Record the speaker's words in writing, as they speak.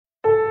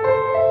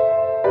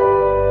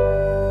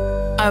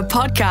A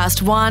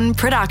Podcast One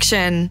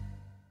production.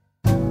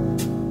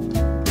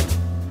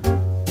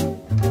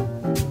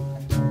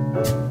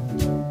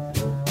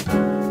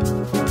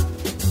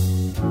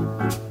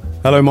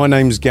 Hello, my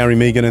name's Gary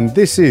Mehigan and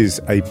this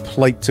is A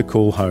Plate to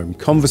Call Home.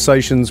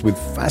 Conversations with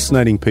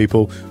fascinating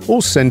people,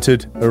 all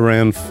centred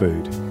around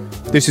food.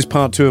 This is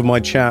part 2 of my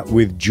chat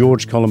with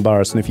George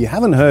Calombaris, and if you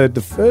haven't heard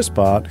the first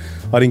part,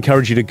 I'd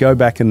encourage you to go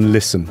back and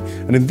listen.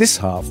 And in this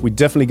half, we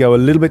definitely go a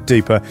little bit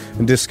deeper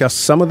and discuss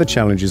some of the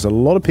challenges a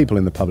lot of people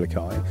in the public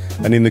eye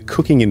and in the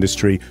cooking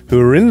industry who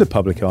are in the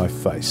public eye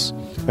face.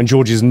 And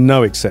George is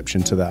no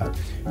exception to that.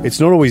 It's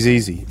not always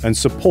easy, and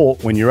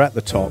support when you're at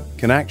the top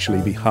can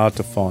actually be hard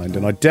to find,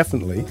 and I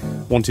definitely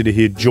wanted to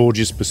hear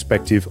George's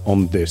perspective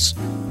on this.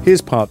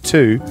 Here's part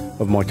 2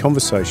 of my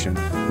conversation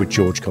with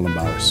George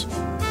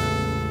Calombaris.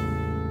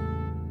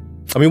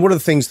 I mean, what are the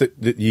things that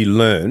you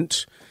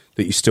learnt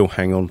that you still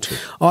hang on to?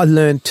 I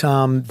learnt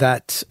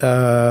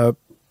that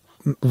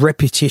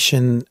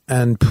repetition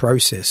and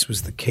process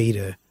was the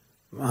key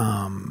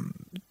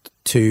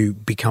to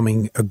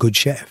becoming a good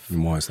chef.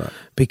 And why is that?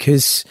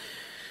 Because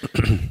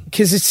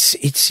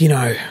it's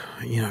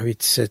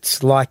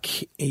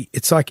like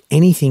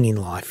anything in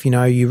life. You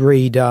know, you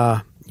read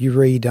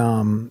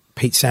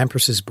Pete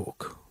Sampras's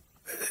book.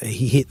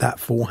 He hit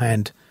that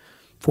forehand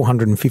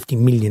 450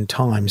 million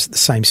times at the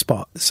same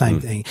spot, the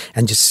same thing,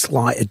 and just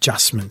slight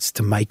adjustments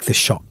to make the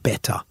shot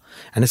better.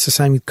 And it's the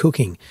same with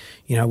cooking.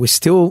 You know, we're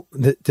still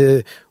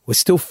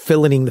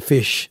filleting the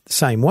fish the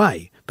same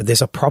way, but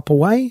there's a proper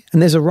way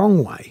and there's a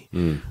wrong way.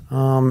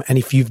 And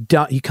if you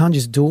can't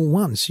just do it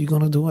once. You've got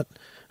to do it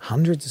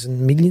hundreds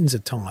and millions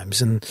of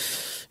times. And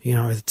you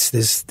know,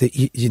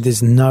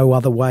 there's no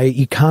other way.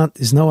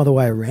 There's no other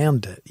way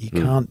around it.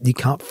 You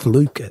can't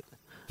fluke it.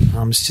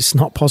 It's just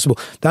not possible.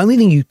 The only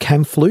thing you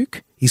can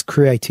fluke is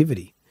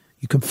creativity.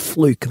 You can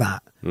fluke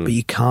that, but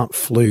you can't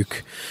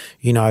fluke,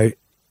 you know,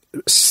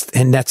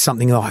 and that's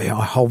something that I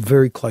hold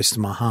very close to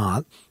my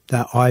heart,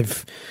 that I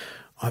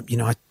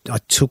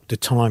took the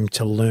time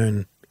to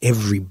learn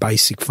every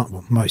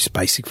most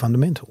basic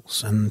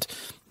fundamentals, and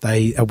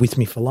they are with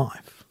me for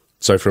life.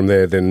 So from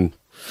there, then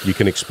you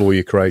can explore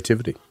your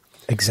creativity.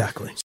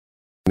 Exactly.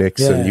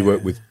 Next, and you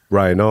worked with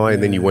Ray and I,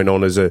 and then you went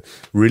on as a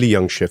really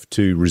young chef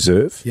to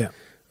Reserve. Yeah.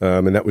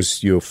 And that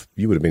was you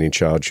would have been in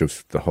charge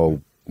of the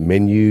whole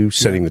menu,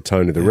 setting the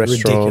tone of the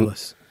restaurant.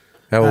 Ridiculous.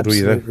 How old were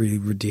you then? Absolutely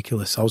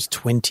ridiculous. I was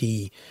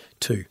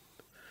 22.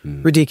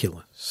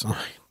 Ridiculous.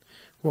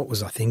 What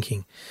was I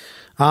thinking?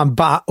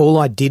 But all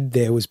I did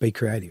there was be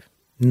creative.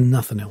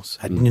 Nothing else.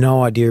 I had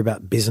no idea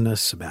about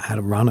business, about how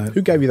to run it.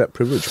 Who gave you that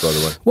privilege, by the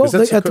way? Well,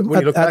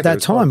 at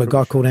that time, a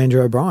guy called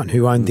Andrew O'Brien,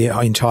 who owned the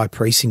entire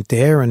precinct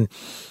there, and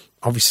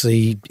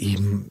obviously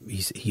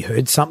he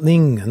heard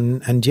something,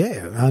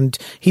 and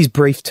his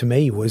brief to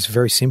me was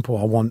very simple.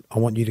 I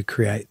want you to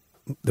create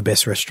the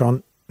best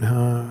restaurant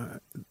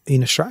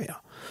in Australia.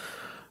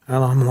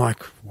 And I'm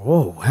like,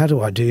 whoa, how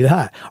do I do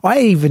that? I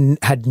even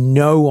had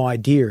no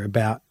idea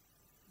about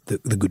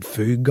the Good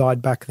Food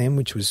Guide back then,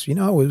 which was, you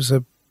know, it was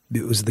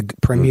the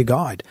premier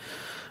guide.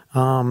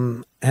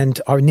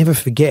 And I never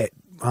forget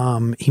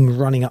him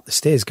running up the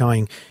stairs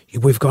going,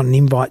 we've got an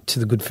invite to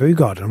the Good Food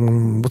Guide.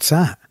 And what's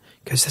that?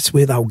 Because that's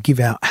where they'll give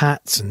out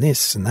hats and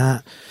this and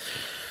that.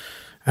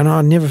 And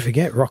I'll never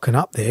forget rocking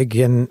up there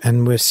again,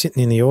 and we're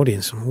sitting in the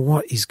audience.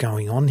 What is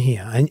going on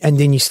here? And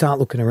then you start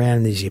looking around,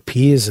 and there's your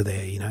peers are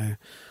there, you know.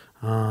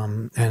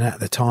 And at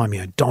the time,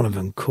 you know,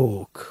 Donovan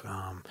Cook,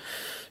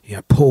 you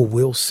know, Paul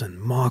Wilson,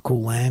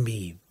 Michael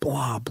Lambie,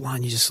 blah, blah.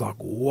 And you're just like,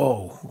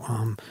 whoa.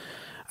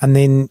 And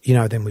then, you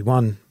know, then we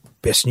won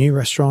Best New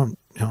Restaurant.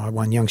 You know, I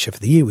won Young Chef of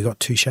the Year. We got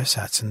 2 chef's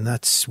hats, and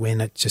that's when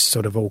it just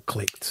sort of all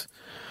clicked.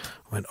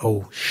 I went,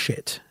 oh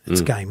shit,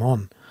 it's game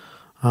on.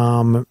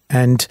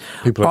 And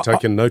people are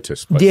taking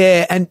notice. Basically.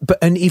 Yeah, and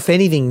if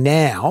anything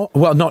now,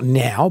 well, not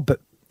now, but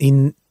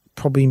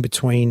probably in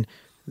between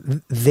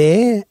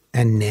there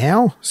and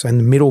now, so in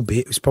the middle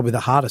bit was probably the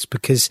hardest,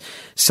 because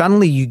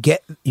suddenly you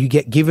get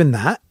given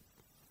that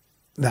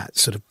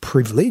sort of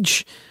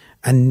privilege,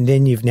 and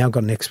then you've now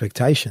got an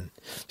expectation.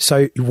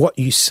 So what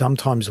you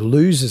sometimes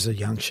lose as a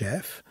young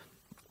chef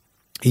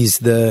is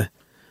the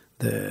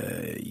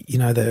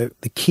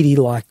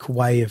kiddie-like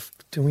way of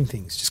doing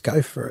things. Just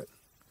go for it,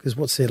 because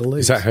what's there to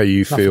lose? Is that how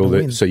you feel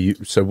that?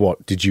 So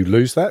what did you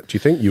lose that? Do you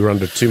think you were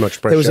under too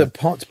much pressure? There was a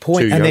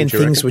point, and then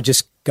things were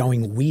just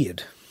going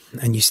weird,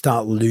 and you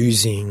start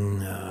losing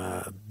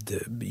that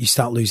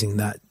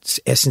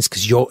essence,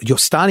 because you're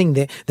starting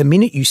there. The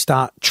minute you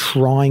start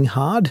trying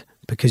hard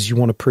because you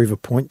want to prove a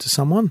point to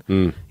someone,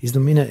 is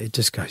the minute it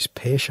just goes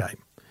pear-shaped.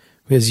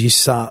 Because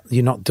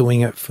you're not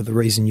doing it for the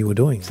reason you were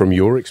doing it. From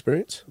your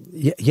experience?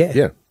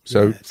 Yeah.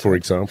 So, for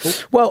example?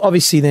 Well,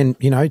 obviously then,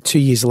 you know, 2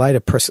 years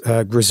later,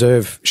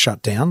 Reserve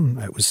shut down.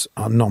 It was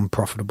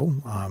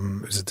non-profitable.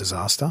 It was a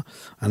disaster.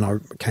 And I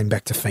came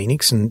back to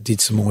Phoenix and did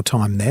some more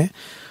time there.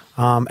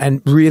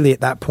 And really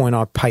at that point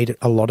I paid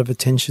a lot of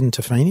attention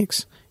to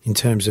Phoenix in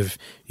terms of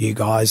you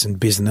guys and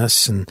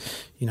business and,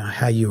 you know,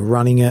 how you were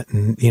running it.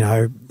 And, you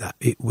know,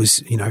 it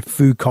was, you know,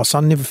 food costs.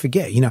 I'll never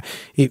forget,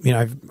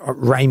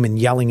 Raymond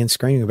yelling and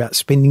screaming about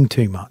spending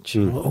too much.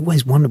 I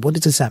always wondered, what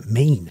does that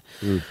mean?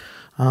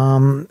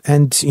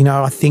 And, you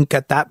know, I think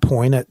at that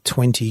point at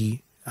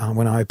 20,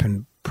 when I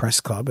opened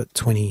Press Club at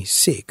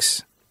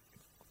 26,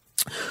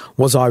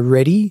 was I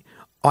ready?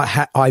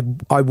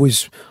 I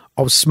was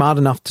smart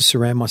enough to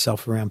surround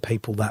myself around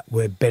people that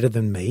were better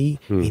than me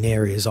in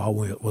areas I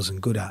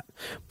wasn't good at.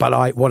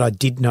 But what I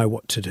did know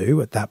what to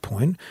do at that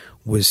point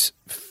was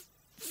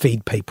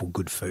feed people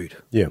good food.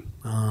 Yeah.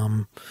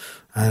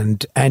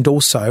 And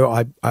also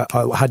I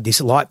had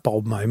this light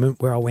bulb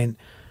moment where I went,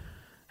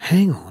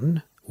 hang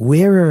on,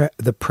 where are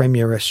the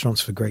premier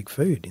restaurants for Greek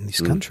food in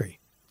this country?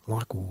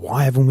 Like,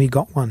 why haven't we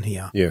got one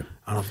here? Yeah.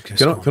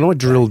 Can I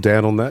drill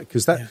down on that?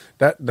 Because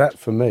that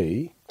for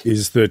me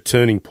is the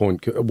turning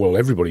point. Well,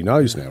 everybody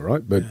knows now,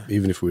 right? But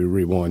even if we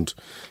rewind,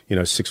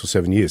 6 or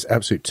 7 years,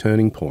 absolute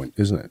turning point,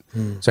 isn't it?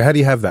 So how do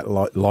you have that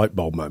light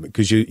bulb moment?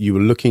 Because you were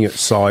looking at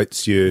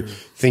sites, you're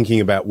thinking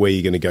about where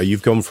you're going to go.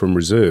 You've gone from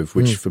Reserve,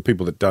 which for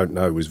people that don't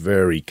know was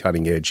very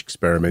cutting edge,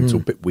 experimental,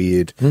 bit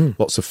weird,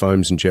 lots of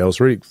foams and gels,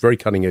 really very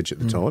cutting edge at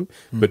the time,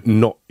 but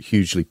not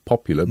hugely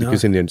popular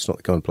because in the end it's not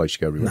the kind of place you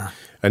go everywhere. No.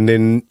 And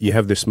then you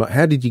have this.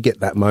 How did you get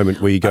that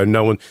moment where you go,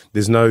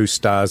 there's no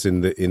stars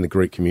in the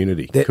Greek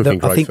community cooking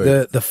great food? I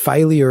think the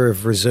failure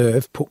of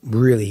Reserve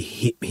really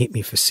hit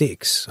me for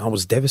 6. I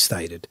was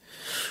devastated.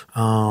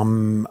 I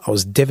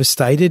was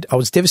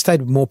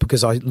devastated more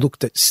because I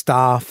looked at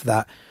staff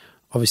that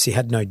obviously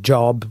had no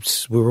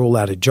jobs. We were all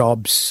out of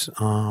jobs.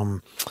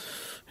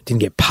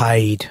 Didn't get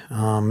paid,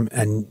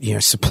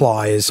 and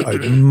suppliers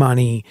owed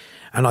money,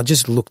 and I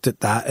just looked at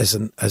that as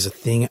a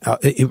thing.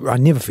 I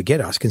never forget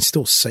it. I can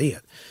still see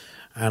it,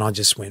 and I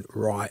just went,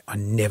 right, I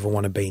never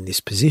want to be in this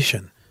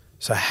position.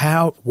 So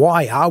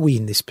why are we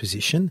in this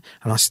position?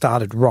 And I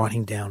started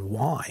writing down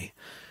why,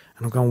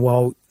 and I'm going,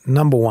 well,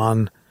 number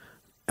one,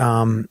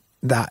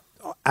 that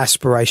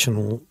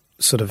aspirational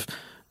sort of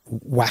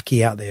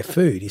wacky out there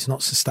food is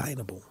not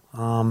sustainable.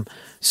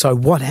 So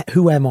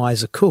who am I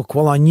as a cook?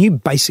 Well, I knew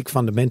basic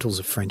fundamentals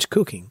of French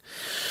cooking.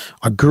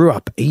 I grew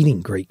up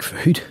eating Greek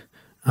food.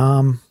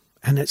 And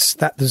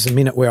there's a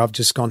minute where I've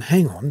just gone,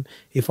 hang on,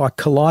 if I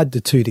collide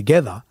the two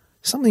together,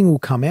 something will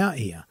come out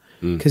here.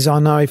 Because I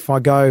know if I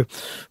go,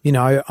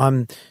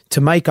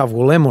 to make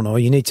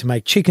avoulemono, you need to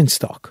make chicken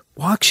stock.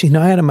 Well, I actually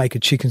know how to make a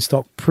chicken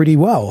stock pretty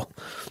well.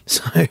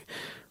 So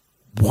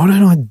why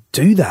don't I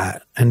do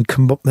that and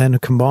then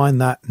combine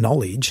that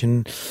knowledge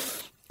and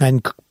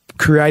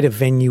create a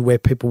venue where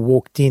people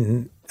walked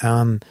in,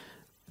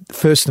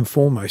 first and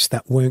foremost,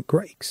 that weren't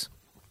Greeks.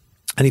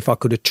 And if I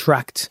could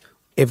attract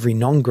every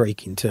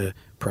non-Greek into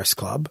Press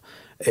Club,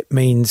 it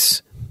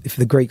means if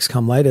the Greeks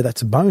come later,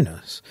 that's a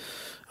bonus.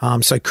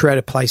 So create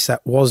a place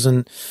that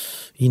wasn't,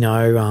 you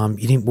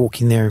didn't walk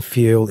in there and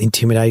feel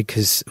intimidated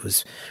because it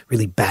was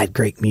really bad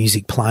Greek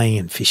music playing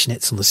and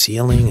fishnets on the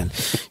ceiling and,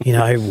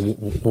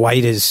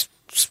 waiters,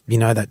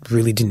 that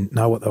really didn't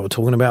know what they were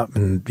talking about.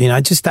 And,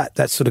 just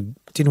that sort of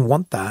didn't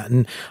want that.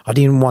 And I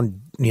didn't want,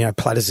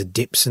 platters of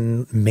dips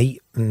and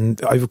meat and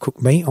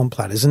overcooked meat on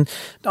platters. And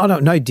I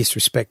don't know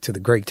disrespect to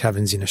the Greek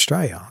taverns in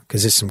Australia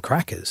because there's some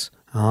crackers.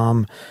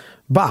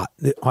 But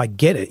I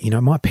get it.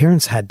 My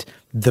parents had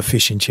the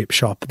fish and chip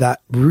shop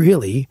that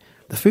really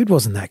the food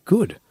wasn't that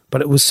good,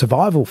 but it was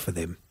survival for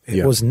them.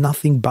 It was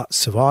nothing but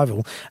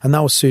survival. And they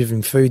were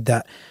serving food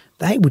that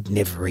they would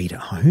never eat at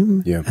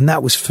home. Yeah. And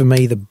that was for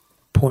me the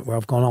point where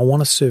I've gone, I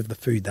want to serve the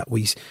food that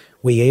we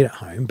eat at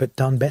home, but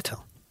done better,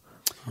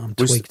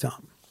 tweaked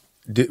up.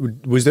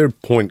 Was there a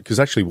point, because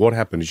actually what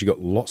happened is you got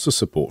lots of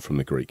support from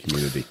the Greek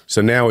community.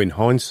 So now in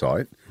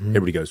hindsight,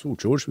 everybody goes, well,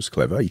 George was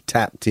clever. He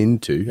tapped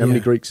into, how many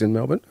Greeks in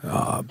Melbourne?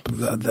 I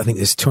think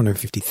there's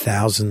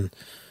 250,000.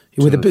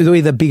 We're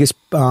the biggest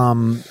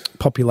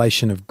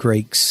population of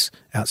Greeks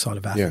outside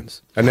of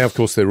Athens. Yeah. And now, of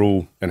course, they're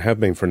all, and have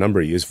been for a number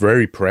of years,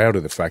 very proud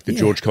of the fact that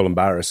George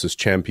Calombaris has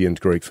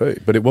championed Greek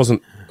food. But it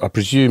wasn't, I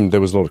presume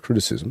there was a lot of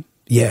criticism.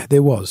 Yeah,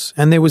 there was.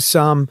 And there was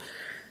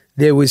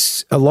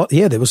a lot.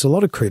 Yeah, there was a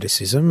lot of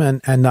criticism,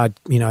 and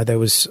there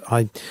was.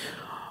 I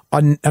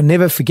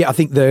never forget. I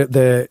think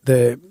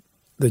the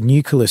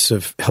nucleus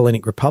of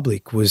Hellenic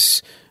Republic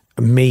was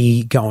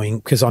me going,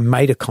 because I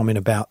made a comment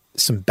about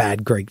some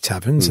bad Greek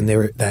taverns, and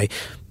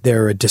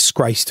they're a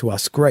disgrace to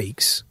us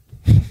Greeks.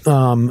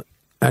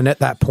 And at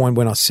that point,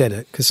 when I said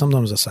it, because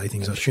sometimes I say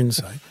things I shouldn't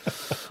say,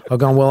 I've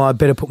gone, well, I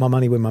better put my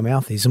money where my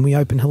mouth is. And we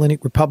opened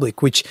Hellenic Republic,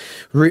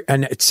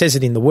 and it says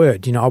it in the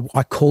word,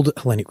 I called it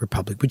Hellenic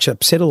Republic, which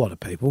upset a lot of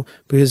people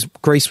because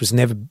Greece was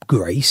never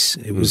Greece.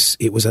 It was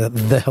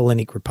the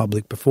Hellenic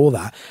Republic before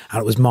that.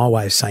 And it was my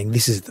way of saying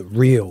this is the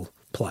real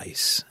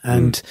place.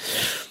 And,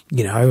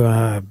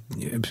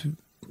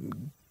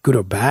 good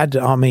or bad.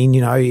 I mean,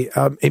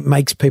 it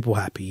makes people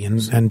happy,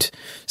 and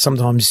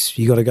sometimes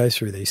you got to go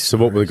through these. So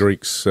what were the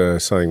Greeks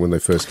saying when they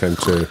first came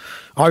to?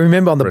 I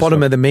remember on the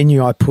bottom of the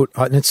menu I put,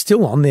 and it's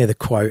still on there, the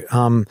quote,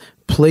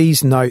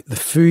 please note the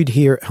food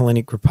here at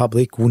Hellenic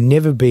Republic will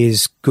never be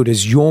as good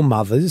as your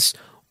mother's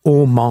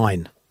or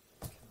mine.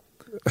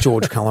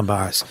 George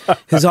Calombaris.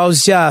 Because I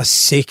was just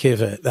sick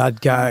of it. I'd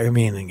go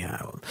in and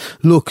go,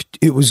 look,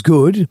 it was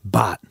good,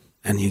 but,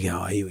 and you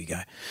go, oh, here we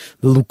go.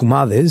 The local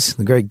mothers,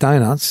 the Greek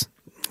donuts,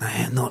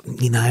 they're not,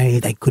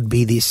 they could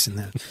be this and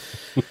that.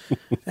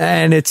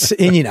 And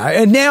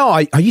now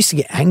I used to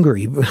get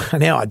angry, but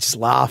now I just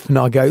laugh and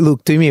I go,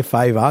 look, do me a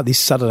favour, this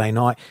Saturday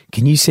night,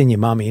 can you send your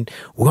mum in?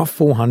 We've got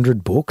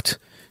 400 booked.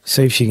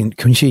 See if she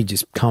can she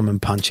just come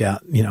and punch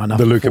out, enough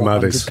the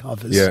Lucamatis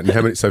covers. Yeah, and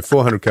how many? So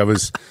 400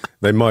 covers.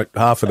 They might,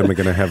 half of them are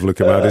going to have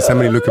Lucamatis. How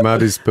many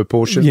Lucamatis per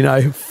portion?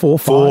 4,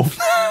 5.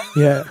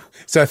 Yeah.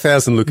 So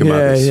 1,000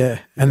 Lucamatis. Yeah.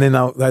 And then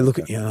they look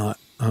at you and like,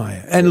 oh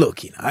yeah. And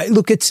look,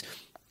 it's,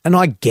 and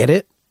I get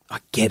it.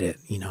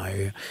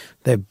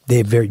 They're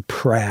very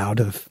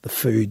proud of the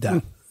food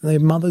that their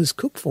mothers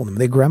cook for them,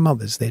 their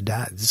grandmothers, their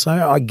dads. So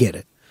I get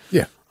it.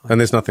 Yeah, and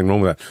there's nothing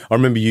wrong with that. I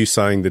remember you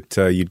saying that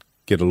you'd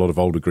get a lot of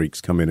older Greeks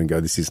come in and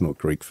go, this is not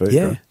Greek food.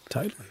 Yeah, right?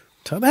 Totally.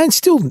 And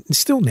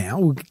still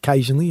now,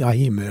 occasionally I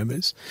hear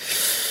murmurs.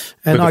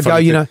 And but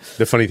I go,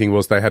 the funny thing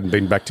was they hadn't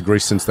been back to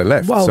Greece since they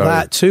left. Well, so.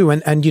 That too.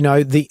 And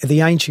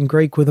the ancient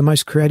Greek were the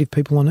most creative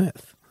people on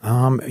earth.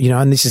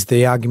 And this is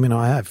the argument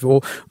I have.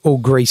 All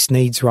Greece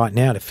needs right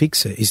now to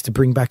fix it is to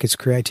bring back its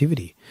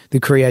creativity. The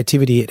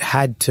creativity it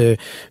had to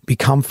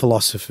become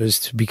philosophers,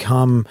 to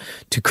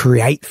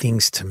create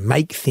things, to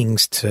make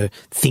things, to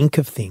think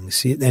of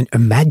things, and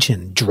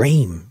imagine,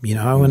 dream,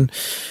 and,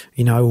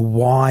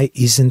 why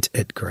isn't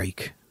it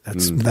Greek?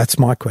 That's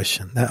my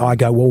question. I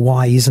go, well,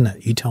 why isn't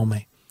it? You tell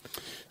me.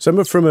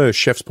 So from a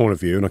chef's point of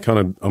view, and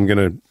I'm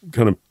going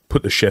to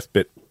put the chef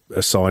bit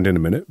aside in a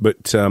minute,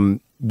 but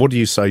what do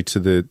you say to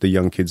the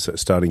young kids that are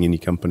starting in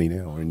your company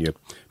now or in your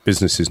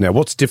businesses now?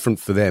 What's different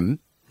for them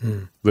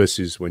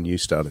versus when you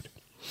started?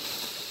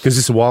 Because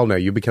it's a while now.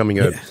 You're becoming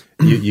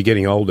you're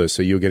getting older,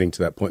 so you're getting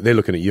to that point. They're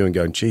looking at you and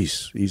going,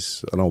 geez,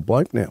 he's an old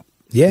bloke now.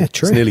 Yeah,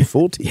 true. He's nearly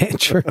 40. Yeah,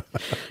 true.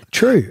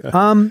 True.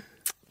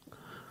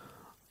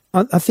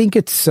 I think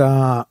it's,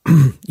 I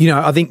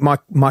think my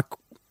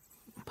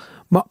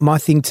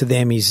thing to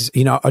them is,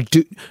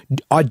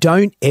 I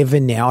don't ever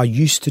now, I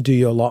used to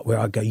do a lot where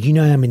I go,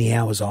 how many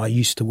hours I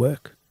used to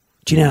work?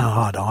 Do you know how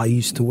hard I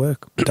used to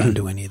work? I don't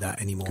do any of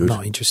that anymore. Good. I'm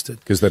not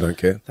interested. Because they don't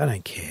care? They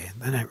don't care.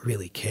 They don't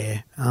really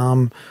care.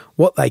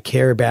 What they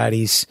care about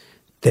is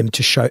them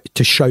to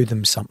show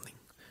them something.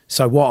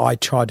 So what I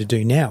try to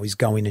do now is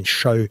go in and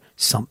show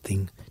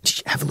something.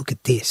 Have a look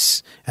at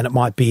this. And it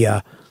might be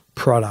a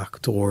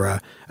product or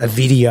a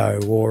video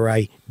or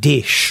a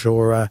dish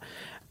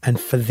and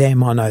for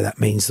them, I know that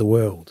means the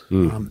world.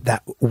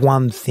 That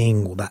one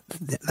thing or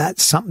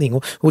that's something.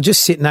 Or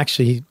just sit and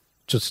actually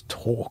just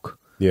talk.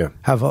 Yeah.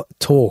 Have a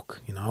talk,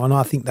 and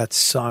I think that's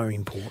so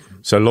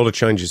important. So a lot of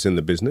changes in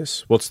the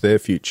business. What's their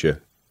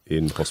future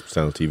in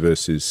hospitality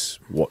versus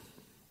what?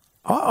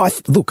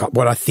 Look,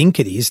 what I think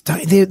it is,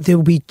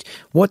 there'll be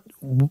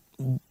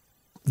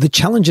the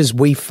challenges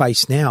we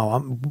face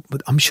now,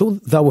 I'm sure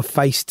they were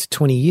faced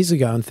 20 years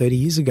ago and 30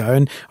 years ago,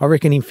 and I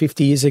reckon in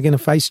 50 years they're going to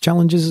face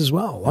challenges as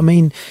well. I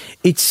mean,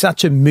 it's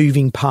such a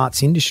moving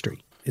parts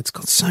industry. It's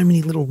got so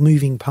many little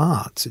moving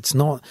parts. It's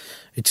not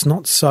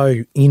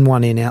so in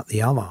one end out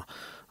the other.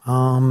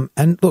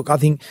 And look, I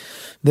think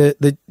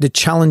the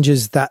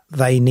challenges that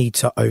they need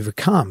to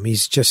overcome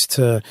is just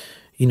to,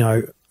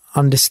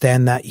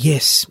 understand that,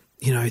 yes,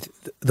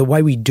 the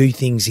way we do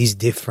things is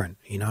different,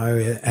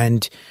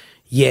 and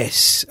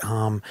yes,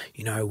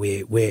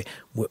 we're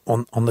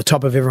on the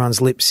top of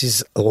everyone's lips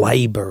is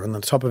labor, and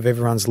on the top of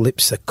everyone's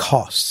lips are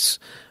costs.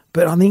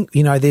 But I think,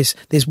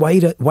 there's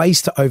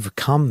ways to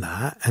overcome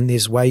that, and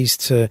there's ways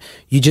to,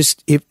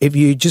 if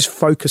you just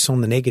focus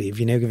on the negative,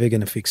 you're never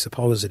going to fix the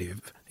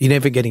positive. You're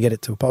never going to get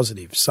it to a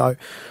positive. So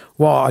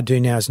what I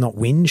do now is not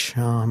whinge,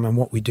 and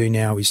what we do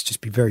now is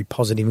just be very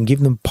positive and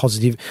give them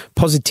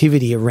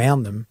positivity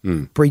around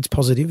them breeds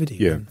positivity.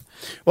 Yeah.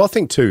 Well, I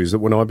think too is that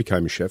when I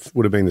became a chef,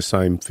 would have been the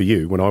same for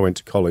you. When I went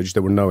to college,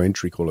 there were no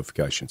entry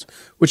qualifications,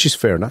 which is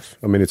fair enough.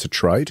 I mean, it's a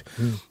trade,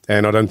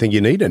 and I don't think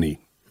you need any,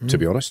 to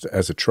be honest,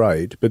 as a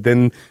trade. But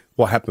then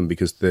what happened,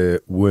 because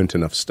there weren't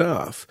enough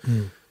staff,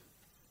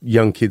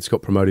 young kids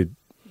got promoted,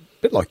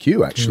 a bit like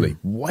you actually,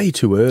 way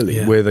too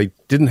early, where they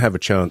didn't have a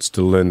chance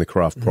to learn the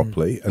craft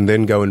properly and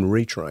then go and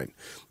retrain.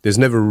 There's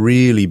never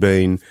really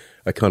been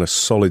a kind of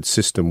solid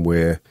system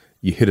where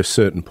you hit a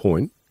certain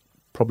point,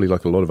 probably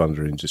like a lot of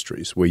other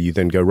industries, where you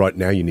then go, right,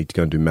 now you need to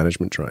go and do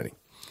management training.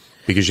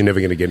 Because you're never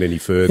going to get any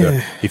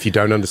further if you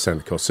don't understand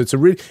the costs.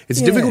 So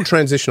it's a difficult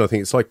transition, I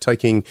think. It's like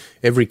taking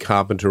every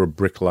carpenter or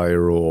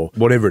bricklayer or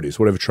whatever it is,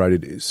 whatever trade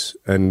it is,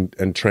 and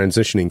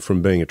transitioning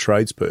from being a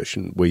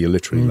tradesperson where you're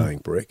literally laying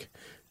brick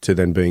to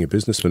then being a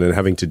businessman and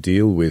having to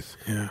deal with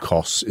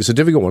costs. It's a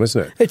difficult one,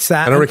 isn't it? It's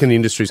that. And I reckon the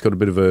industry's got a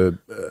bit of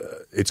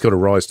it's got to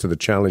rise to the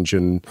challenge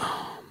and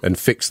and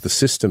fix the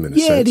system in a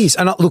sense. Yeah, it is.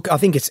 And look, I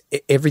think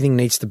everything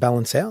needs to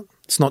balance out.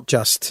 It's not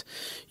just,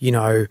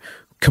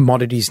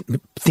 commodities,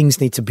 things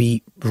need to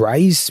be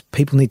raised.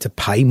 People need to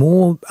pay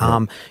more.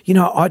 I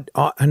know, I've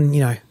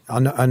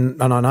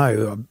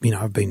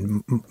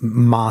been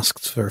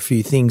masked for a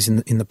few things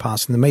in the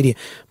past in the media,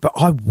 but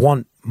I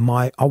want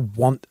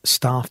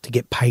staff to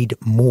get paid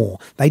more.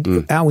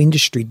 Our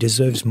industry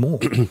deserves more.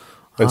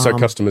 And so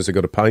customers have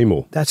got to pay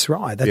more. That's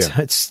right.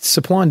 It's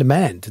supply and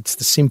demand. It's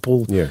the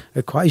simple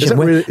equation.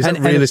 Is that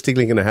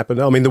realistically going to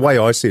happen? I mean, the way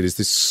I see it is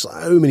there's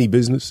so many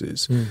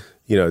businesses,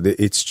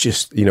 it's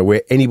just,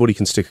 where anybody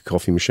can stick a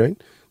coffee machine.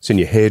 It's in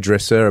your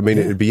hairdresser. I mean,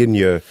 it'd be in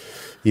your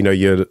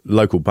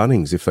local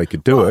Bunnings if they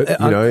could do it.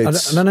 I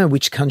don't know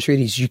which country it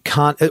is. You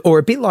can't, or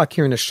a bit like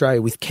here in Australia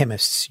with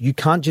chemists, you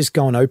can't just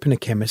go and open a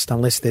chemist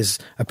unless there's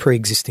a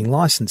pre-existing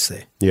license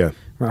there. Yeah.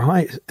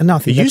 Right. And I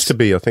think it used to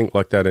be, I think,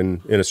 like that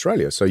in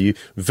Australia. So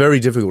very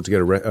difficult to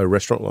get a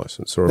restaurant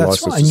license or a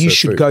license. That's right. And you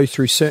should go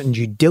through certain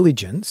due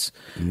diligence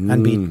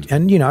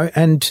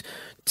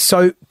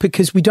so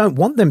because we don't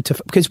want them to,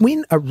 because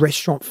when a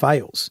restaurant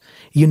fails,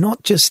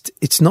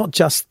 it's not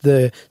just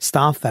the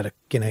staff that are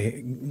going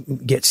to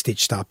get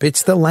stitched up.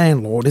 It's the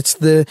landlord, it's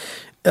the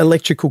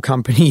electrical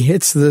company,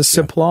 it's the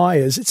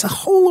suppliers, it's a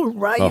whole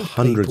array of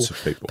hundreds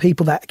of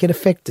people that get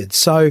affected.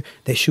 So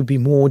there should be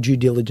more due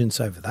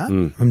diligence over that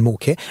and more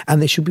care,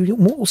 and there should be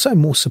also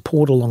more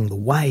support along the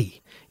way.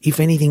 If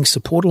anything,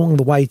 support along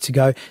the way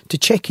to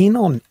check in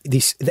on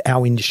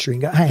our industry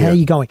and go, hey, how are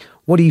you going?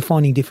 What are you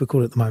finding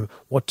difficult at the moment?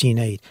 What do you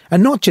need?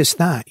 And not just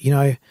that,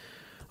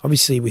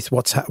 obviously with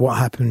what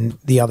happened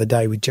the other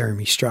day with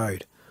Jeremy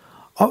Strode,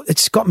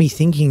 it's got me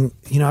thinking,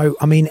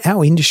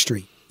 our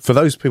industry. For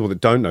those people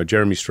that don't know,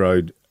 Jeremy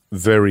Strode,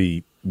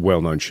 very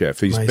well-known chef.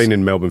 He's been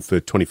in Melbourne for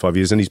 25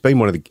 years, and he's been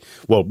one of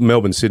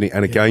Melbourne, Sydney,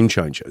 and a game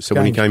changer. So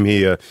when he came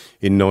here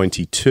in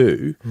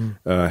 92,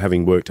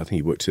 having worked, I think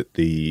he worked at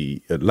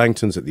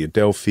Langton's, at the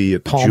Adelphi,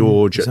 at the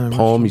George, at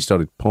POM. He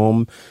started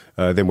POM,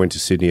 then went to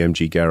Sydney,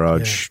 MG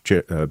Garage,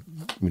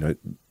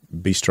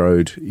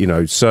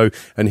 Bistro,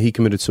 and he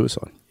committed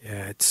suicide.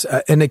 Yeah,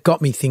 and it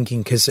got me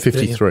thinking because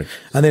 53,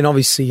 and then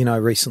obviously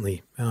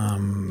recently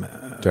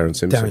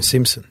Darren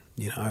Simpson,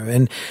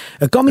 and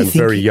it got me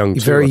thinking.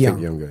 Very young,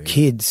 younger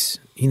kids,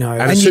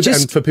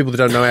 and for people that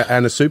don't know,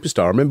 and a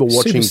superstar. I remember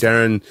watching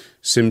Darren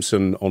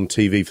Simpson on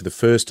TV for the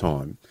first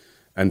time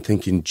and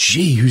thinking,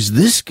 "Gee, who's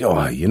this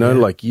guy?"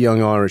 Like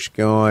young Irish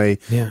guy,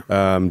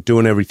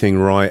 doing everything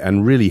right,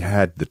 and really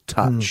had the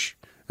touch.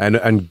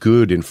 And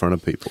good in front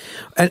of people.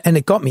 And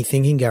it got me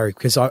thinking, Gary,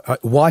 because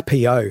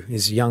YPO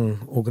is young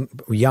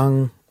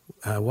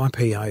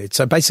YPO.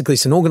 So basically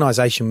it's an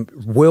organisation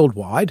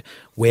worldwide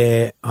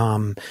where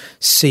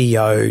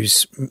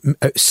CEOs,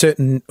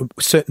 certain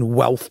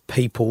wealth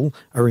people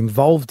are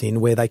involved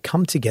in, where they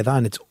come together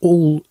and it's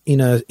all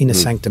in a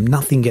sanctum.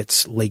 Nothing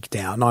gets leaked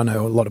out. And I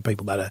know a lot of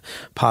people that are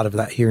part of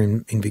that here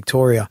in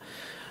Victoria.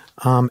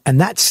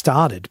 And that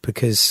started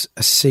because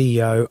a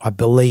CEO, I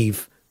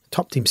believe,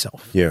 topped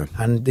himself. Yeah.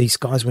 And these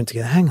guys went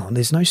together, hang on,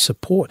 there's no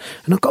support.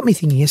 And it got me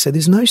thinking yesterday,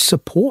 there's no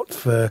support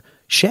for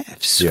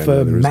chefs,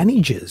 for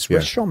managers,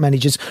 restaurant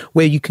managers,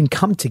 where you can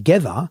come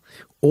together,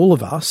 all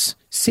of us,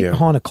 sit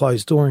behind a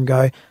closed door and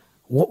go,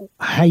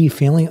 how are you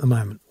feeling at the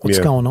moment? What's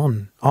going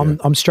on?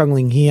 I'm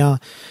struggling here.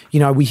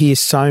 We hear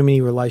so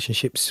many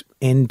relationships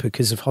end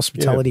because of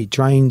hospitality. It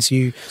drains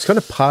you. It's kind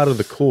of part of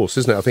the course,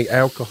 isn't it? I think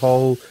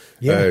alcohol,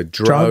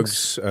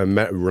 drugs,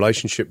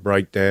 relationship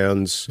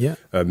breakdowns,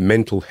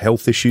 mental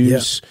health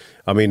issues.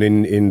 I mean,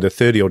 in the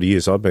 30-odd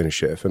years I've been a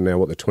chef, and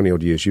now the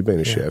 20-odd years you've been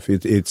a chef,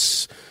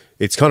 it's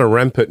kind of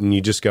rampant, and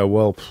you just go,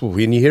 well,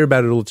 and you hear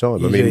about it all the time.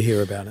 You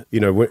hear about it.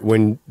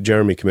 When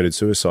Jeremy committed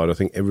suicide, I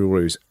think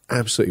everybody was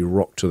absolutely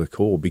rocked to the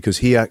core, because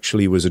he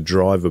actually was a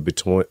driver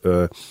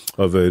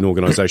of an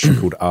organisation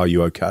called Are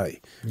You OK?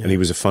 Yeah. And he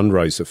was a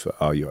fundraiser for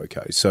Are You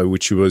OK? So,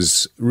 which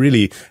was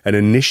really an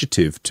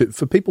initiative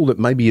for people that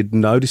maybe you're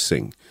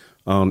noticing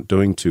aren't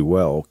doing too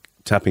well,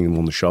 tapping them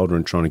on the shoulder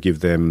and trying to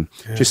give them,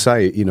 just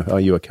say, are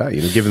you okay?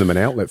 Giving them an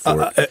outlet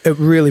for it.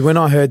 Really, when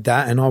I heard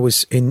that, and I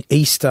was in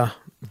Easter,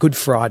 Good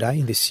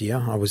Friday this year,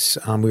 I was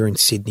we were in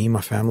Sydney,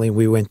 my family.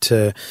 We went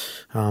to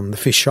the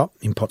fish shop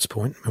in Potts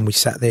Point, and we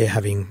sat there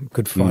having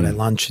Good Friday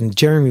lunch, and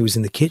Jeremy was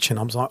in the kitchen.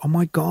 I was like, oh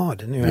my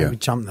God. And we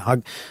jumped in the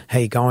hug, how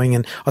you going?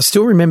 And I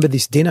still remember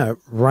this dinner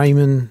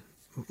Raymond,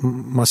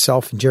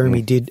 myself and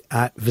Jeremy did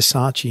at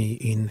Versace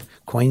in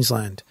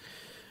Queensland.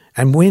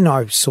 And when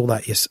I saw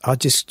that, I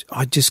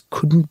just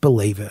couldn't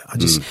believe it.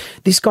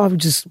 This guy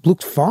just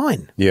looked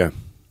fine. Yeah.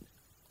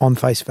 On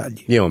face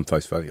value. Yeah, on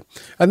face value.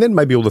 And then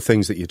maybe all the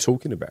things that you're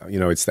talking about.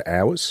 It's the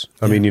hours.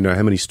 I mean,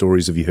 how many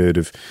stories have you heard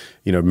of,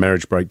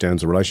 marriage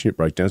breakdowns or relationship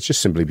breakdowns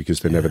just simply because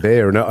they're never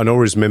there? And I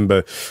always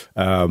remember,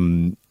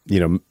 even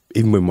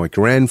when my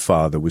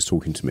grandfather was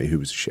talking to me, who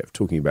was a chef,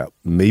 talking about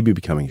maybe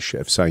becoming a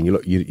chef, saying,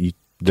 look, you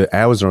the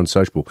hours are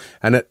unsociable.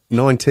 And at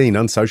 19,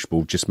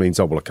 unsociable just means,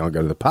 oh, well, I can't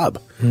go to the pub.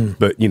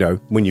 But, you know,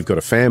 when you've got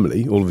a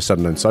family, all of a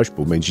sudden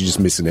unsociable means you're just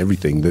missing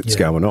everything that's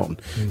going on.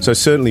 So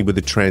certainly with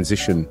the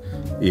transition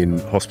in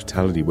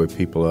hospitality where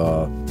people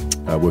are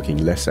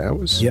working less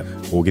hours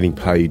or getting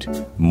paid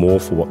more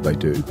for what they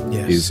do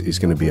is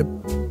going to be a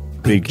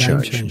big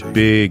change.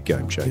 Big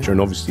game changer.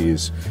 And obviously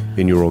is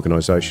in your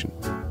organisation.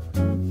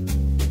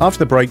 After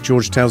the break,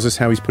 George tells us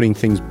how he's putting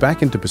things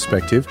back into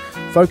perspective,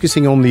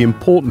 focusing on the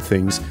important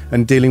things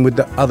and dealing with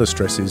the other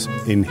stresses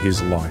in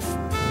his life.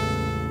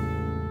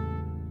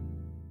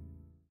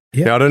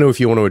 Now, I don't know if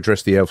you want to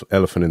address the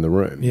elephant in the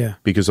room,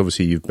 because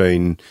obviously you've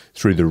been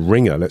through the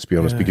ringer, let's be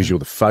honest, because you're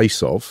the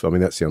face of, I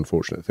mean, that's the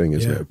unfortunate thing,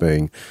 isn't it,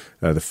 being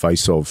the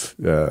face of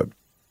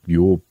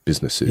your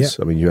businesses.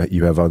 I mean,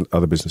 you have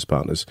other business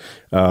partners,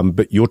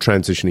 but you're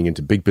transitioning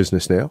into big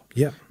business now,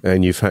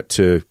 and you've had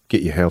to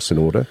get your house in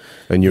order,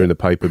 and you're in the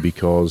paper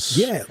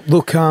because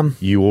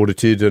you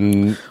audited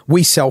and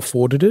we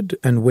self-audited,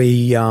 and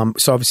we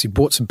so obviously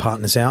brought some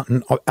partners out,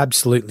 and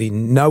absolutely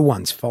no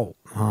one's fault.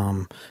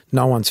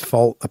 No one's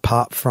fault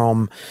apart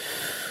from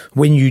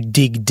when you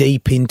dig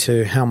deep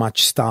into how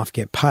much staff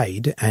get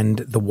paid and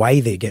the way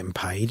they're getting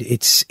paid.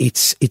 It's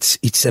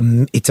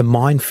a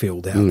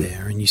minefield out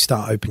there, and you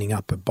start opening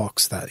up a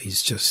box that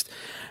is just.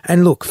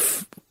 And look,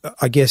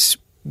 I guess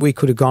we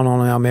could have gone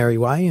on our merry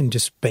way and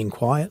just been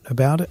quiet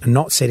about it and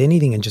not said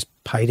anything and just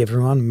paid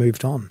everyone and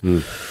moved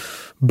on.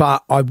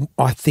 But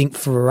I think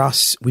for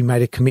us, we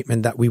made a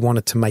commitment that we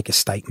wanted to make a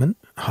statement,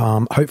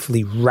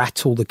 hopefully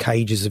rattle the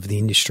cages of the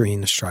industry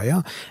in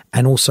Australia,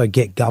 and also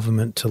get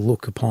government to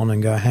look upon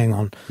and go, hang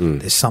on,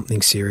 there's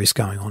something serious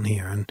going on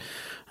here. And,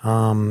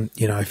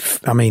 you know,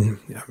 I mean,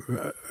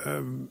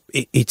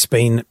 it's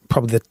been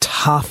probably the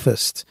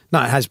toughest, it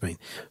has been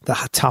the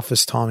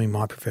toughest time in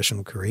my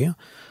professional career.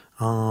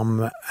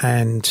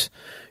 And,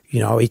 you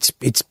know, it's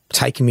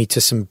taken me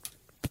to some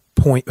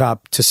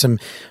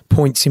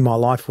points in my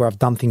life where I've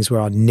done things where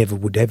I never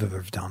would ever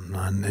have done,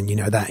 and you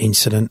know, that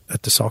incident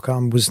at the soccer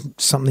was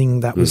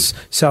something that was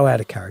so out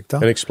of character.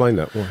 And explain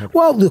that. What happened?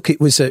 Well, look, it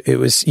was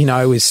because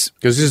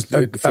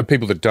for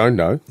people that don't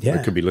know,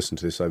 they could be listening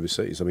to this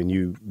overseas. I mean,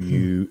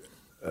 you're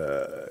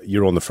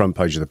on the front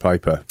page of the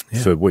paper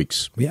for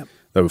weeks. Yeah,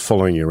 they were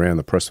following you around.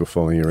 The press were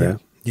following you around.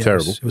 Yeah,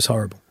 terrible. It was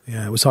horrible.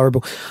 Yeah, it was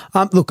horrible.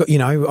 Look, you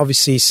know,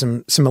 obviously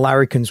some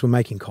larrikins were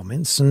making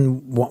comments,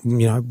 and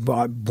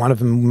one of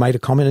them made a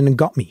comment and it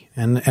got me,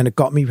 and it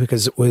got me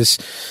because it was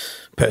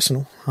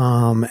personal.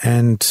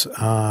 I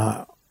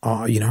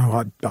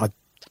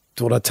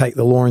thought I'd take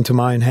the law into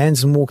my own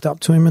hands and walked up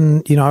to him,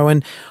 and you know,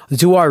 and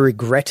do I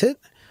regret it?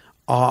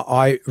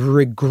 I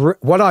regret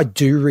what I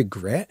do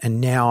regret, and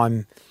now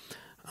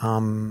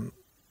I'm,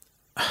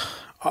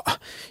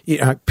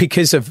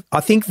 because of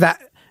I think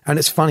that. And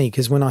it's funny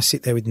because when I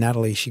sit there with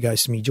Natalie, she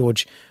goes to me,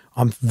 George,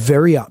 I'm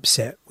very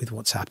upset with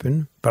what's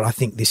happened, but I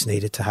think this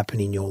needed to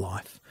happen in your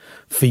life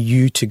for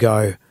you to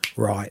go,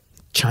 right,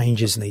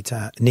 changes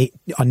I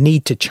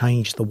need to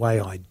change the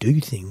way I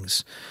do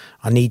things.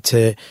 I need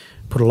to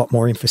put a lot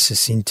more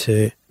emphasis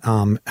into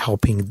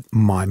helping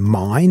my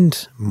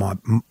mind,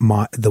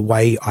 the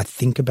way I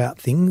think about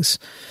things,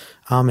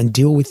 and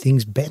deal with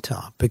things better,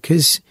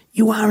 because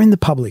you are in the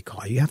public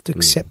eye. You have to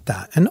accept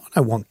that. And I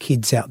don't want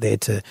kids out there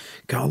to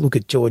go, oh, look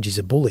at George, he's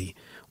a bully.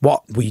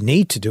 What we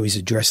need to do is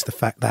address the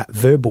fact that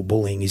verbal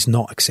bullying is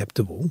not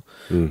acceptable,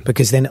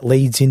 because then it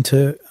leads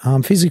into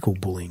physical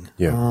bullying.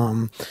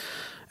 Yeah.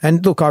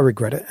 And look, I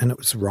regret it, and it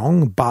was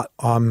wrong, but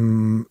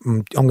I'm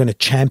going to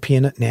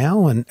champion it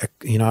now, and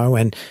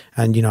I'm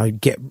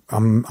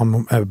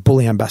a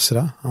bully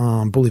ambassador,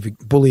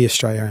 bully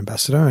Australia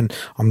ambassador, and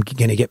I'm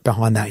going to get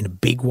behind that in a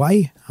big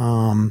way.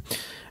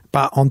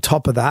 But on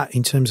top of that,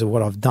 in terms of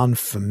what I've done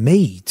for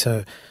me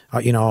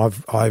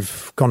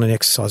I've gone and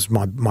exercised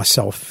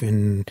myself,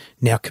 and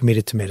now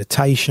committed to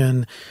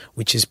meditation,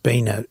 which has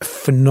been a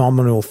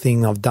phenomenal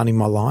thing I've done in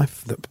my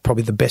life.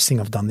 Probably the best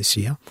thing I've done this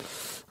year.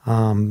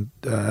 And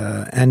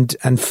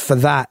for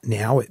that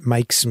now it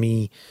makes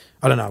me,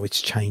 I don't know,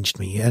 it's changed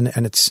me, and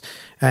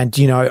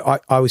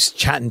I was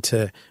chatting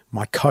to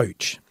my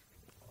coach,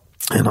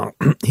 and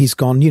he's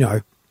gone,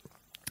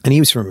 and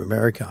he was from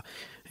America.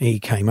 He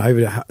came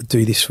over to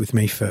do this with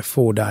me for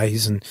 4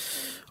 days, and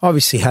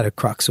obviously had a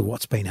crux of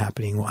what's been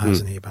happening, what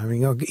hasn't he? I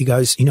mean, he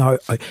goes,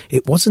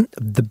 it wasn't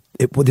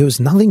there was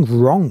nothing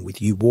wrong with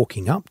you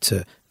walking up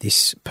to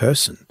this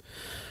person.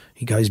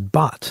 He goes,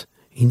 but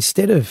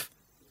instead of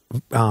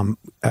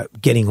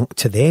getting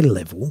to their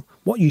level,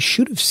 what you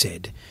should have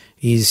said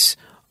is,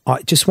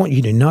 I just want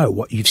you to know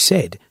what you've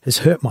said has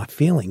hurt my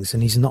feelings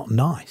and is not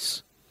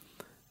nice.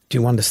 Do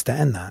you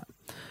understand that?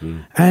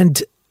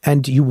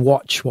 And you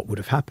watch what would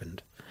have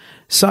happened.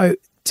 So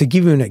to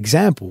give you an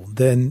example,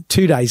 then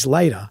 2 days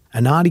later,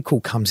 an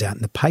article comes out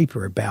in the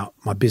paper about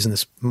my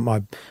business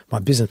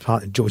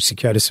partner, George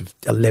Calombaris, of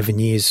 11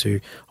 years,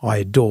 who I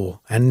adore.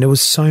 And there was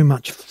so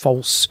much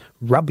false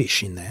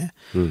rubbish in there.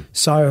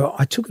 So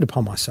I took it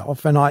upon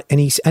myself, and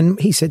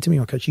he said to me,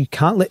 "Okay, you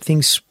can't let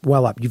things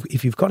swell up.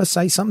 If you've got to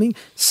say something,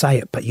 say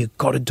it, but you've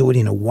got to do it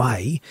in a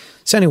way."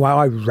 So anyway,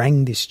 I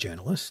rang this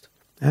journalist.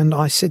 And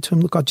I said to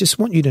him, "Look, I just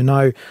want you to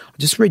know, I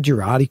just read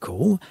your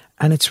article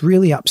and it's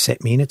really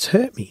upset me and it's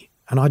hurt me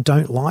and I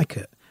don't like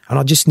it. And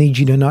I just need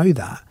you to know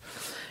that."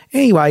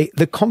 Anyway,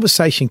 the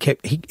conversation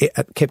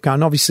kept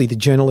going. Obviously, the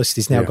journalist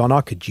is now gone, "I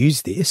could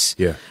use this."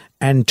 Yeah.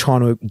 And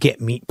trying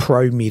to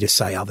probe me to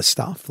say other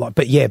stuff.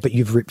 But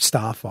you've ripped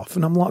staff off.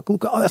 And I'm like,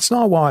 "Look, that's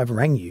not why I've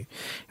rang you."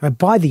 And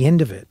by the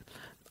end of it,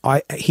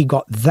 he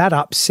got that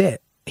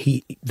upset.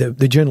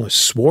 The journalist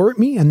swore at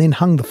me and then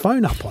hung the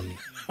phone up on me.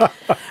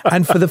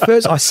 And for the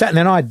first, I sat, and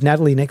then I had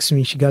Natalie next to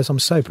me. She goes, "I'm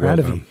so proud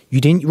of you. You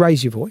didn't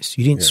raise your voice.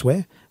 You didn't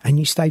swear. And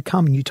you stayed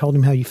calm and you told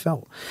him how you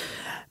felt."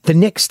 The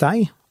next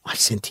day, I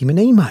sent him an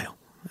email.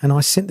 And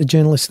I sent the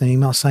journalist an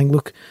email saying,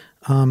 "Look,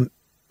 I'm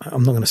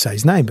not going to say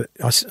his name, but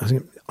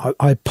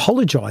I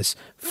apologise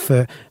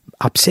for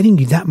upsetting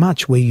you that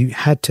much where you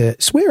had to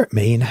swear at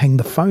me and hang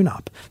the phone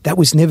up. That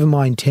was never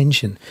my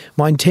intention.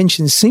 My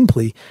intention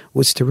simply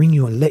was to ring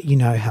you and let you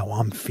know how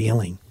I'm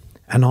feeling.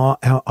 And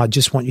I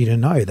just want you to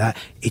know that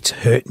it's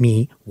hurt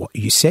me what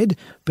you said,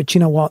 but you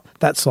know what?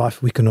 That's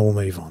life. We can all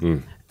move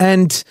on."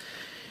 And,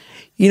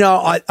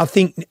 I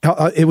think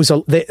it was,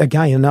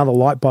 again, another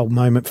light bulb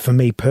moment for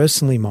me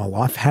personally in my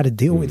life, how to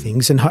deal with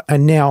things.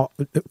 And now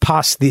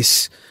past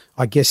this,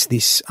 I guess,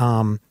 this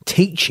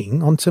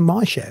teaching onto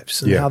my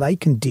chefs and how they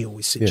can deal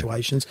with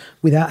situations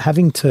without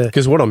having to.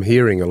 Because what I'm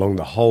hearing along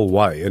the whole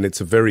way, and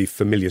it's a very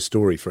familiar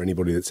story for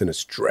anybody that's in a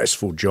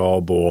stressful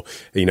job or,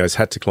 has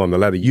had to climb the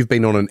ladder, you've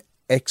been on an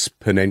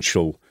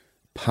exponential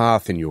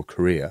path in your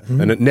career.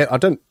 And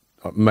I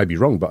may be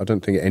wrong, but I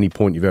don't think at any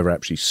point you've ever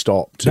actually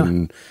stopped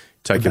and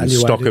taken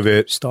stock of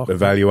it,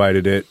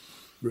 evaluated it,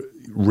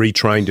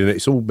 retrained in it.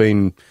 It's all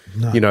been,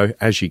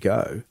 as you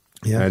go.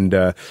 Yeah. And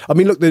I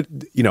mean, look,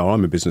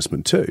 I'm a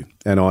businessman too.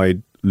 And I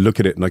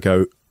look at it and I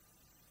go,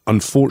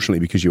 unfortunately,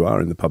 because you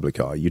are in the public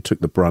eye, you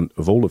took the brunt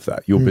of all of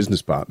that. Your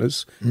business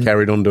partners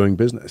carried on doing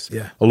business,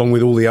 along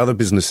with all the other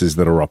businesses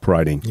that are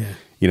operating,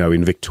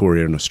 in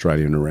Victoria and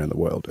Australia and around the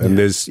world. And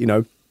there's,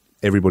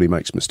 everybody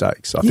makes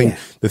mistakes. I think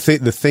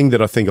the thing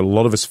that I think a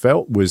lot of us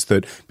felt was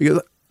that, because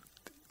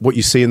what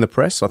you see in the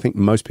press, I think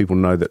most people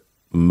know that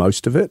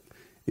most of it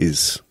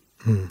is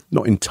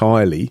not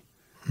entirely,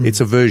 it's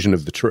a version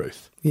of the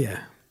truth. Yeah.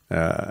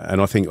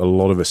 And I think a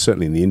lot of us,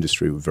 certainly in the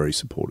industry, were very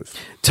supportive.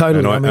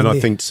 Totally. And I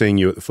think seeing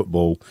you at the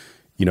football,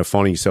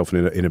 finding yourself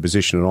in a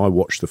position, and I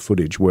watched the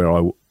footage where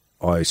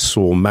I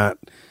saw Matt,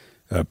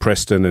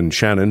 Preston and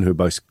Shannon, who are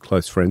both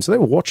close friends, so they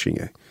were watching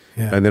you.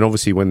 Yeah. And then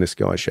obviously when this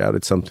guy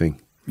shouted something,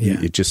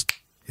 it just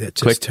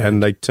clicked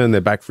and they turned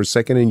their back for a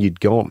second and you'd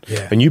gone.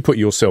 Yeah. And you put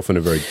yourself in a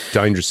very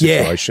dangerous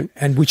situation.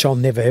 And which I'll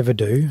never ever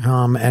do.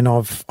 And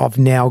I've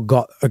now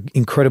got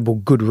incredible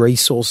good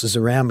resources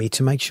around me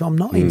to make sure I'm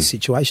not in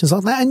situations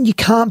like that. And you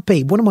can't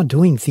be. What am I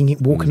doing?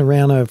 Walking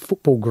around a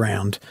football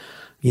ground,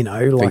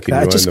 like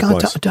that. I just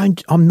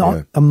can't. I'm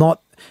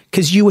not.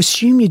 Because you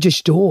assume you're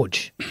just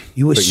George.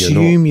 You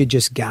assume you're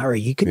just Gary.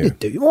 You can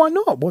do. Why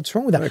not? What's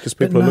wrong with that? Because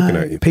people are looking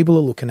at you. People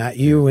are looking at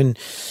you, and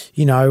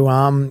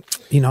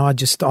I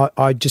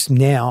just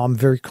now I'm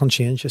very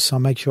conscientious. I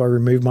make sure I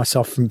remove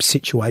myself from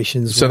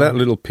situations. So that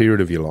little period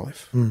of your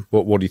life,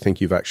 what do you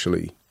think you've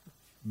actually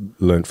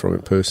learned from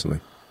it personally?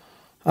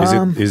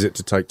 Is it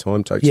to take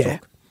time, take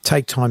stock?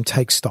 Take time,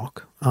 take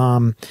stock.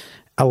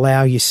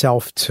 Allow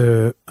yourself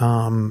to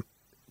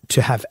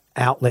have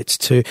outlets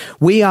to.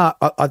 We are.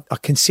 I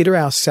consider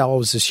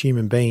ourselves as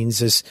human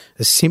beings as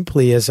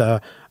simply as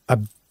a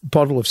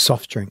bottle of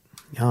soft drink.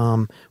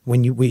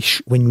 When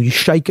you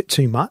shake it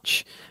too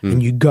much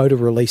and you go to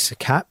release a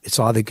cap, it's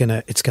either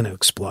gonna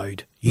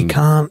explode. You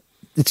can't.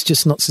 It's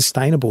just not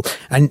sustainable.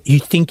 And you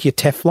think you're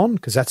Teflon,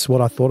 because that's what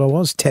I thought I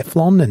was,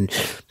 Teflon and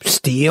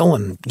steel,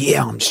 and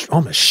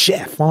I'm a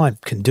chef. I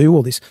can do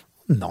all this.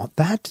 I'm not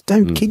that.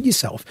 Don't kid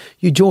yourself.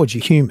 You're George.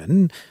 You're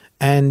human.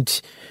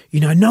 And,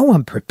 no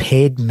one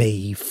prepared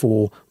me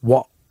for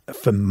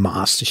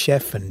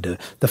MasterChef and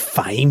the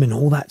fame and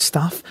all that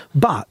stuff.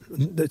 But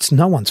it's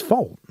no one's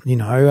fault,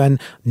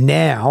 and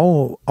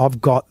now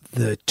I've got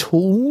the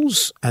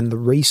tools and the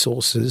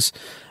resources,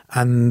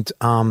 and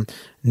I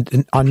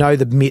know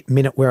the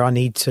minute where I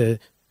need to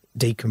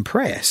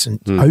decompress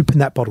and open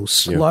that bottle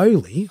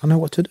slowly, I know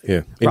what to do.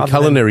 Yeah. In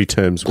culinary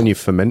terms, when you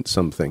ferment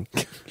something,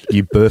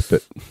 you burp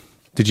it.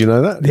 Did you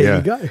know that? There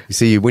you go. You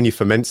see, when you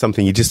ferment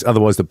something,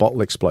 otherwise the bottle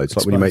explodes.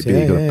 Like when you make beer,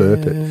 you've got to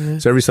burp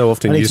it. So every so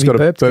often, you just got to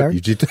burp.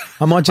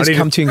 I might just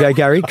come to you and go,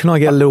 Gary, can I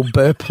get a little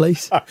burp,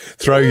 please?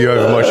 Throw you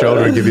over my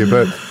shoulder and give you a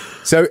burp.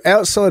 So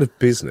outside of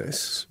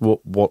business, what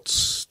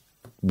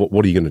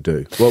are you going to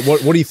do?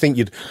 What do you think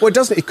you'd? Well,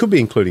 it could be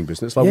including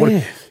business.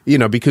 Like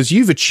because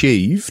you've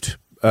achieved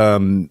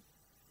more,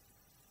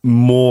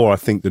 I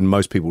think, than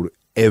most people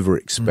ever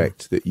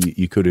expect that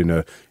you could in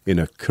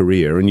a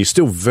career, and you're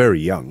still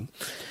very young.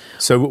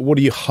 So what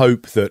do you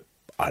hope that,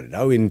 I don't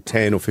know, in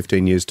 10 or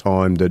 15 years'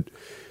 time that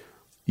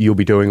you'll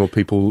be doing, or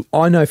people?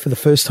 I know for the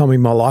first time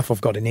in my life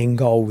I've got an end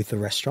goal with the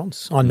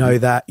restaurants. I know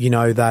that,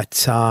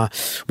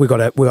 we've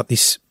got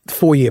this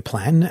 4-year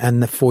plan,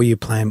 and the 4-year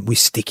plan, we're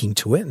sticking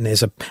to it. And and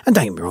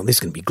don't get me wrong, there's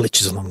going to be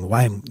glitches along the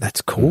way, and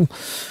that's cool.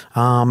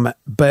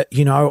 But,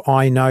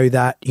 I know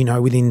that,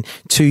 within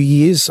 2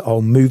 years,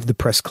 I'll move the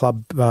press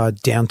club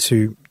down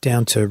to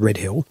Red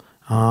Hill.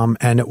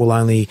 And it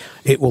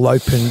will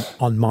open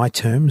on my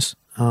terms.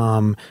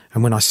 And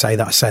when I say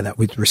that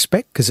with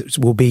respect, because it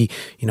will be,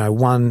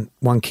 one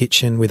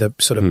kitchen with a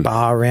sort of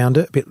bar around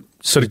it, a bit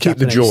to keep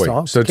the joy.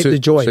 Style. So keep the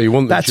joy. So you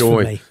want the That's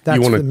joy. For me.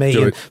 That's for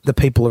me and the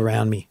people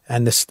around me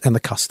and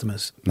the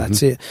customers.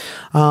 That's it.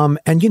 And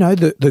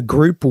the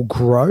group will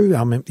grow.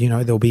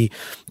 There'll be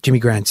Jimmy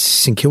Grant's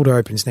St Kilda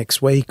opens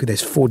next week.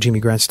 There's 4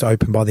 Jimmy Grants to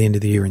open by the end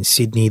of the year in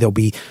Sydney. There'll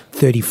be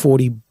 30,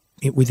 40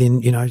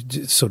 within,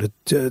 sort of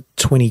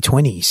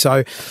 2020.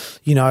 So,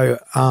 we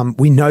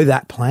know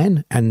that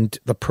plan, and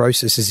the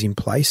process is in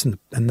place, and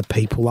the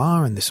people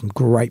are, and there's some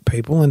great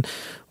people, and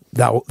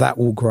that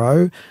will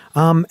grow.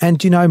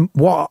 And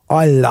what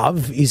I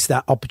love is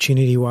that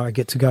opportunity where I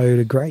get to go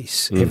to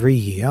Greece every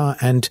year,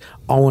 and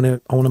I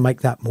want to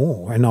make that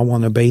more, and I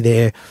want to be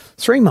there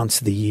 3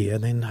 months of the year,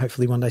 and then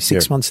hopefully one day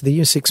 6 months of the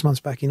year, 6 months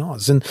back in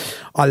Oz. And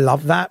I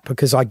love that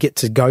because I get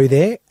to go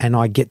there, and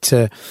I get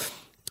to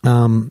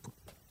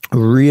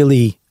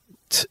really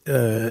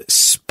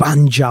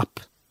sponge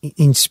up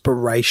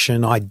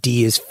inspiration,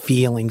 ideas,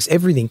 feelings,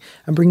 everything,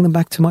 and bring them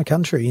back to my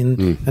country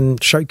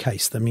and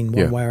showcase them in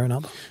one way or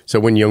another. So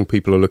when young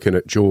people are looking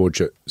at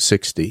George at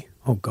 60,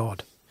 oh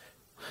God,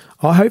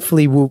 I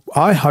hopefully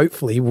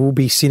will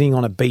be sitting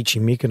on a beach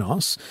in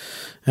Mykonos,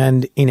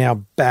 and in our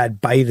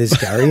bad bathers,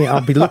 Gary, I'll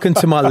be looking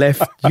to my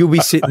left, you'll be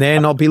sitting there,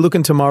 and I'll be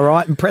looking to my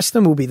right, and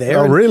Preston will be there.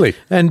 Oh, really?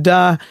 And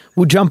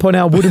we'll jump on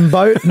our wooden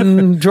boat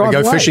and drive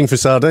away. Go fishing for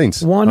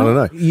sardines. Why not? I don't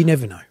know. You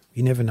never know.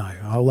 You never know.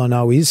 All I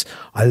know is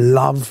I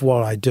love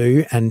what I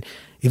do, and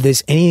if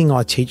there's anything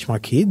I teach my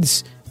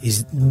kids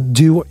is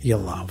do what you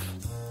love.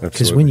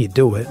 Because when you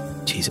do it,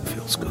 geez, it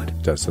feels good.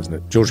 It does, doesn't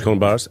it? George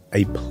Calombaris,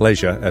 a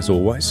pleasure as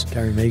always.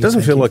 Gary Mehigan,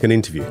 doesn't feel like an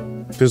interview.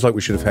 It feels like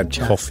we should have had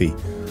coffee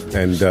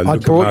and I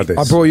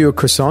brought you a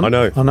croissant. I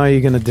know. I know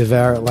you're going to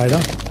devour it later.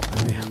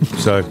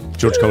 So,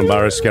 George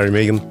Calombaris, Gary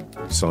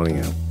Mehigan, signing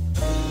out.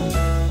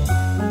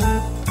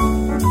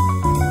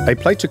 A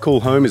Plate to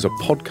Call Home is a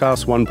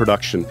Podcast One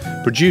production,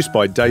 produced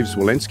by Dave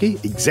Zwolensky,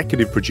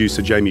 executive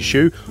producer Jamie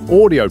Shue,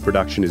 audio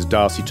production is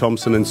Darcy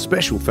Thompson, and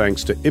special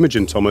thanks to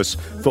Imogen Thomas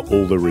for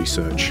all the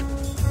research.